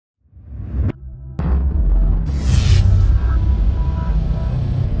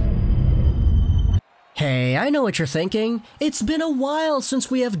Hey, I know what you're thinking. It's been a while since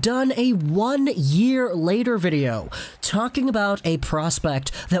we have done a 1 year later video talking about a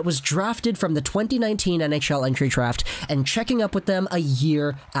prospect that was drafted from the 2019 NHL Entry Draft and checking up with them a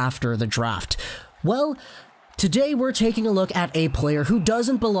year after the draft. Well, today we're taking a look at a player who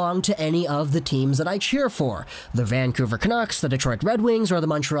doesn't belong to any of the teams that I cheer for. The Vancouver Canucks, the Detroit Red Wings, or the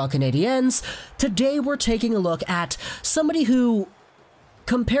Montreal Canadiens. Today we're taking a look at somebody who,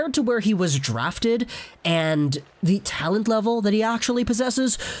 compared to where he was drafted and the talent level that he actually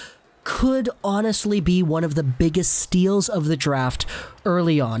possesses, could honestly be one of the biggest steals of the draft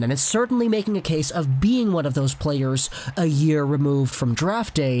early on, and it's certainly making a case of being one of those players a year removed from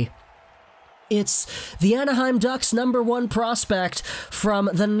draft day. It's the Anaheim Ducks #1 prospect from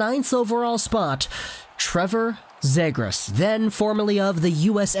the 9th overall spot, Trevor Zegras, then formerly of the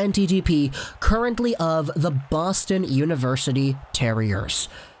USNTDP, currently of the Boston University Terriers.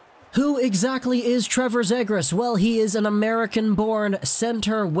 Who exactly is Trevor Zegras? Well, he is an American-born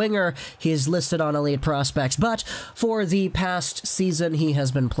center winger. He is listed on Elite Prospects, but for the past season, he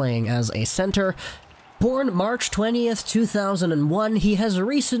has been playing as a center. Born March 20th, 2001, he has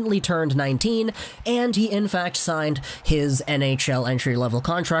recently turned 19, and he in fact signed his NHL entry-level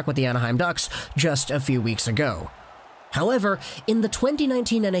contract with the Anaheim Ducks just a few weeks ago. However, in the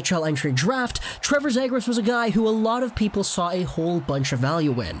 2019 NHL Entry Draft, Trevor Zegras was a guy who a lot of people saw a whole bunch of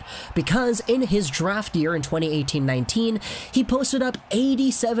value in, because in his draft year in 2018-19, he posted up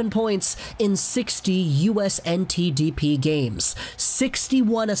 87 points in 60 USNTDP games.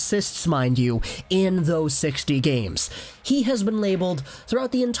 61 assists, mind you, in those 60 games. He has been labeled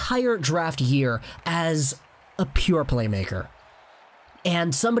throughout the entire draft year as a pure playmaker.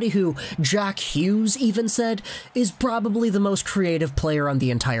 And somebody who Jack Hughes even said is probably the most creative player on the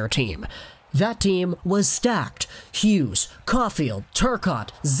entire team. That team was stacked. Hughes, Caufield, Turcotte,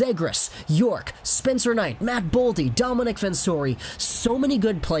 Zegras, York, Spencer Knight, Matt Boldy, Domenick Fensore, so many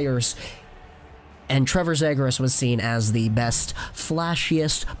good players. And Trevor Zegras was seen as the best,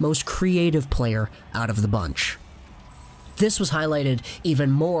 flashiest, most creative player out of the bunch. This was highlighted even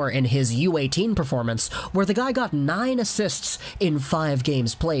more in his U18 performance, where the guy got 9 assists in 5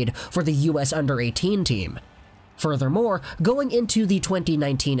 games played for the US Under-18 team. Furthermore, going into the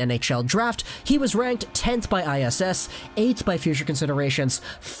 2019 NHL Draft, he was ranked 10th by ISS, 8th by Future Considerations,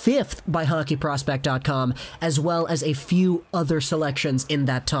 5th by HockeyProspect.com, as well as a few other selections in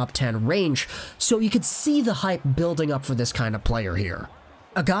that top 10 range, so you could see the hype building up for this kind of player here.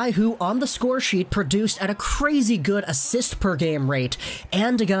 A guy who, on the score sheet, produced at a crazy good assist per game rate,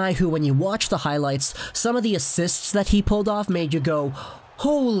 and a guy who, when you watch the highlights, some of the assists that he pulled off made you go,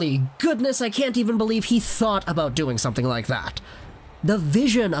 holy goodness, I can't even believe he thought about doing something like that. The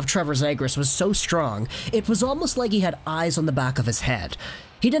vision of Trevor Zegras was so strong, it was almost like he had eyes on the back of his head.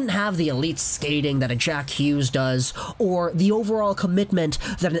 He didn't have the elite skating that a Jack Hughes does, or the overall commitment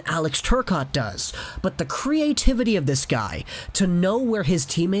that an Alex Turcotte does, but the creativity of this guy, to know where his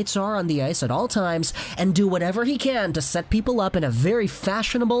teammates are on the ice at all times, and do whatever he can to set people up in a very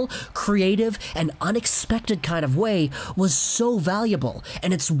fashionable, creative, and unexpected kind of way, was so valuable,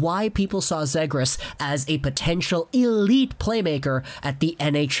 and it's why people saw Zegras as a potential elite playmaker at the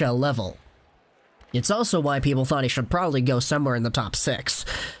NHL level. It's also why people thought he should probably go somewhere in the top 6.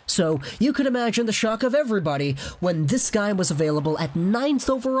 So you could imagine the shock of everybody when this guy was available at 9th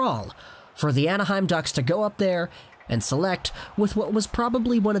overall for the Anaheim Ducks to go up there and select with what was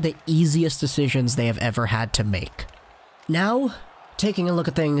probably one of the easiest decisions they have ever had to make. Now, taking a look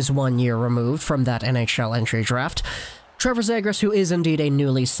at things 1 year removed from that NHL Entry Draft, Trevor Zegras, who is indeed a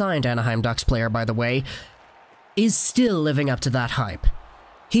newly signed Anaheim Ducks player by the way, is still living up to that hype.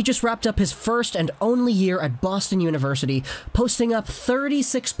 He just wrapped up his first and only year at Boston University, posting up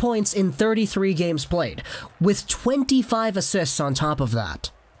 36 points in 33 games played, with 25 assists on top of that.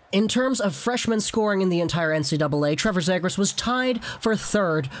 In terms of freshman scoring in the entire NCAA, Trevor Zegras was tied for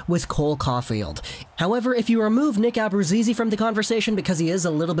 3rd with Cole Caufield. However, if you remove Nick Abruzzese from the conversation because he is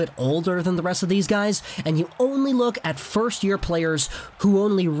a little bit older than the rest of these guys, and you only look at first-year players who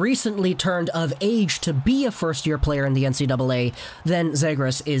only recently turned of age to be a first-year player in the NCAA, then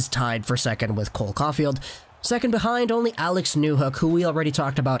Zegras is tied for 2nd with Cole Caufield. Second behind, only Alex Newhook, who we already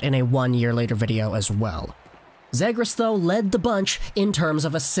talked about in a 1 year later video as well. Zegras, though, led the bunch in terms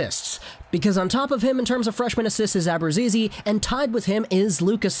of assists, because on top of him in terms of freshman assists is Abruzzese, and tied with him is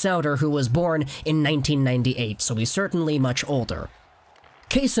Lucas Sauter, who was born in 1998, so he's certainly much older.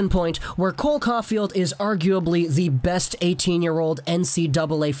 Case in point, where Cole Caufield is arguably the best 18-year-old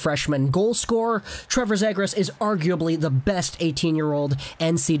NCAA freshman goal scorer, Trevor Zegras is arguably the best 18-year-old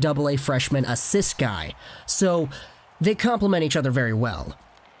NCAA freshman assist guy, so they complement each other very well.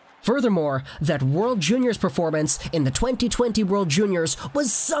 Furthermore, that World Juniors performance in the 2020 World Juniors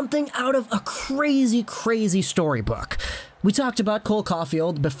was something out of a crazy, crazy storybook. We talked about Cole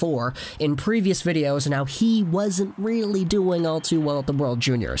Caufield before in previous videos and how he wasn't really doing all too well at the World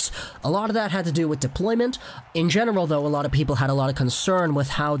Juniors. A lot of that had to do with deployment. In general, though, a lot of people had a lot of concern with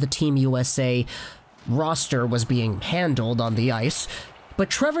how the Team USA roster was being handled on the ice.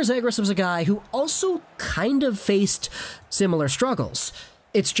 But Trevor Zegras was a guy who also kind of faced similar struggles.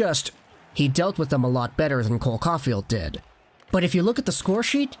 It's just, he dealt with them a lot better than Cole Caufield did. But if you look at the score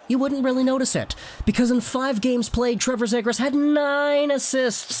sheet, you wouldn't really notice it, because in 5 games played, Trevor Zegras had 9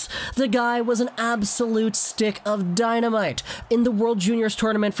 assists. The guy was an absolute stick of dynamite. In the World Juniors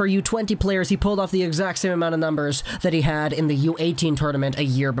tournament for U20 players, he pulled off the exact same amount of numbers that he had in the U18 tournament a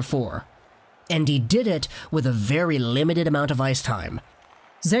year before. And he did it with a very limited amount of ice time.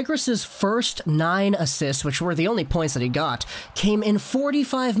 Zegras' first 9 assists, which were the only points that he got, came in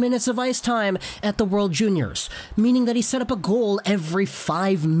 45 minutes of ice time at the World Juniors, meaning that he set up a goal every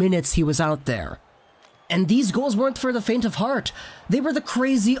 5 minutes he was out there. And these goals weren't for the faint of heart. They were the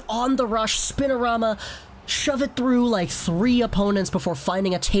crazy on-the-rush spinorama, shove it through like 3 opponents before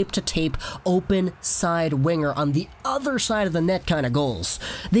finding a tape-to-tape open side winger on the other side of the net kind of goals.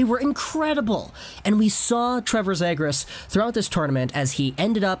 They were incredible, and we saw Trevor Zegras throughout this tournament as he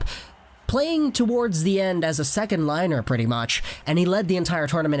ended up playing towards the end as a second liner pretty much, and he led the entire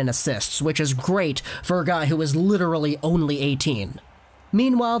tournament in assists, which is great for a guy who was literally only 18.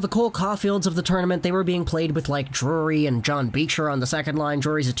 Meanwhile, the Cole Caufields of the tournament, they were being played with like Drury and John Beecher on the second line.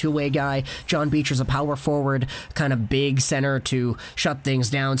 Drury's a two-way guy. John Beecher's a power forward, kind of big center to shut things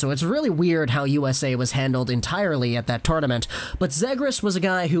down. So it's really weird how USA was handled entirely at that tournament. But Zegras was a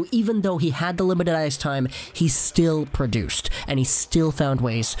guy who, even though he had the limited ice time, he still produced, and he still found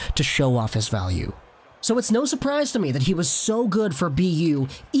ways to show off his value. So it's no surprise to me that he was so good for BU,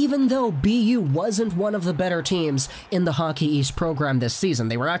 even though BU wasn't one of the better teams in the Hockey East program this season.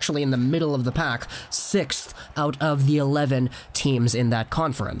 They were actually in the middle of the pack, 6th out of the 11 teams in that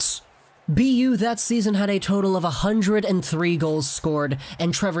conference. BU that season had a total of 103 goals scored,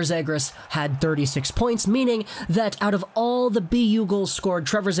 and Trevor Zegras had 36 points, meaning that out of all the BU goals scored,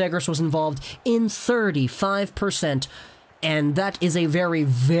 Trevor Zegras was involved in 35%, and that is a very,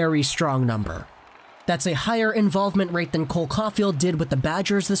 very strong number. That's a higher involvement rate than Cole Caufield did with the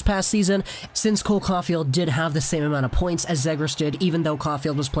Badgers this past season, since Cole Caufield did have the same amount of points as Zegras did, even though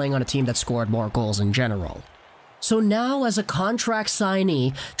Caufield was playing on a team that scored more goals in general. So now, as a contract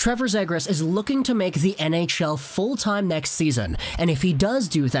signee, Trevor Zegras is looking to make the NHL full-time next season, and if he does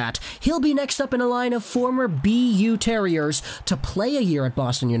do that, he'll be next up in a line of former BU Terriers to play a year at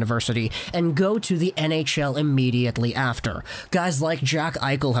Boston University and go to the NHL immediately after. Guys like Jack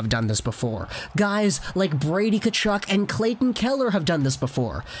Eichel have done this before. Guys like Brady Tkachuk and Clayton Keller have done this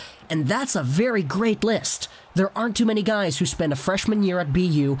before. And that's a very great list. There aren't too many guys who spend a freshman year at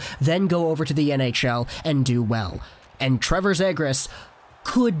BU, then go over to the NHL and do well. And Trevor Zegras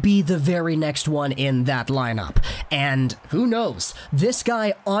could be the very next one in that lineup. And who knows, this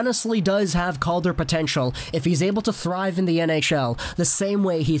guy honestly does have Calder potential if he's able to thrive in the NHL the same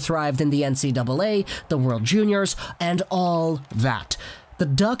way he thrived in the NCAA, the World Juniors, and all that. The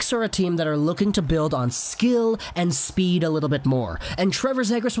Ducks are a team that are looking to build on skill and speed a little bit more, and Trevor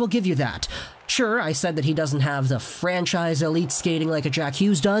Zegras will give you that. Sure, I said that he doesn't have the franchise elite skating like a Jack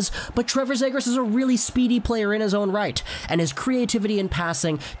Hughes does, but Trevor Zegras is a really speedy player in his own right, and his creativity in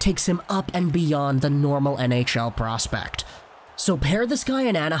passing takes him up and beyond the normal NHL prospect. So pair this guy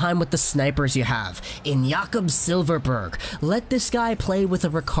in Anaheim with the snipers you have, in Jakob Silfverberg. Let this guy play with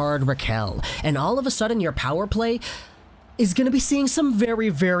a Rickard Rakell, and all of a sudden your power play is going to be seeing some very,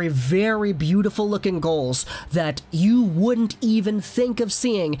 very, very beautiful looking goals that you wouldn't even think of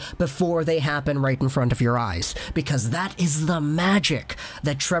seeing before they happen right in front of your eyes. Because that is the magic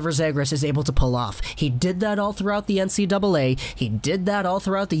that Trevor Zegras is able to pull off. He did that all throughout the NCAA. He did that all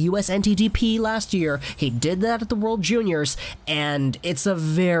throughout the USNTDP last year. He did that at the World Juniors. And it's a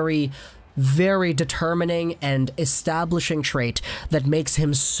very determining and establishing trait that makes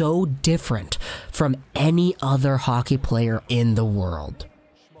him so different from any other hockey player in the world.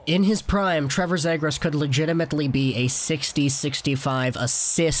 In his prime, Trevor Zegras could legitimately be a 60-65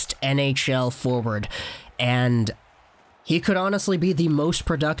 assist NHL forward, and he could honestly be the most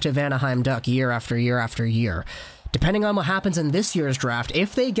productive Anaheim Duck year after year after year. Depending on what happens in this year's draft,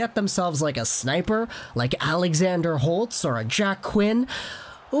 if they get themselves like a sniper, like Alexander Holtz or a Jack Quinn,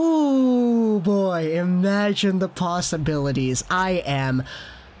 ooh boy, imagine the possibilities. I am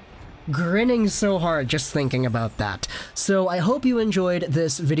grinning so hard just thinking about that. So I hope you enjoyed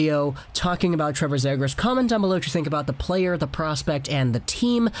this video talking about Trevor Zegras. Comment down below what you think about the player, the prospect, and the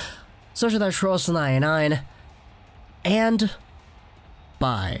team. So that Trolls 99, and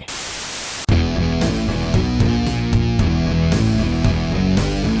bye.